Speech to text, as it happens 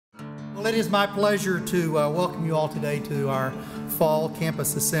Well, it is my pleasure to welcome you all today to our fall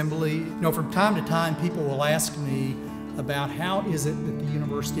campus assembly. You know, from time to time, people will ask me about how is it that the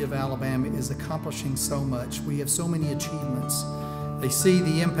University of Alabama is accomplishing so much. We have so many achievements. They see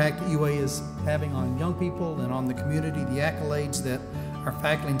the impact that UA is having on young people and on the community, the accolades that our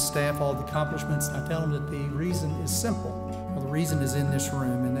faculty and staff, all the accomplishments. I tell them that the reason is simple. Well, the reason is in this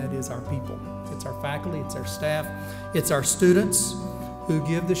room, and that is our people. It's our faculty, it's our staff, it's our students who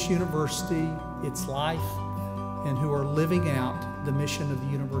give this university its life and who are living out the mission of the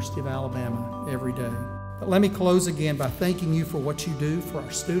University of Alabama every day. But let me close again by thanking you for what you do for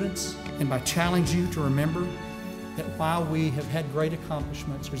our students and by challenging you to remember that while we have had great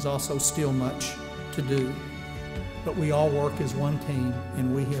accomplishments, there's also still much to do. But we all work as one team,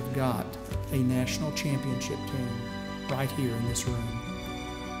 and we have got a national championship team right here in this room.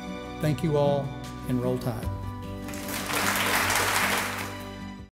 Thank you all, and roll tide.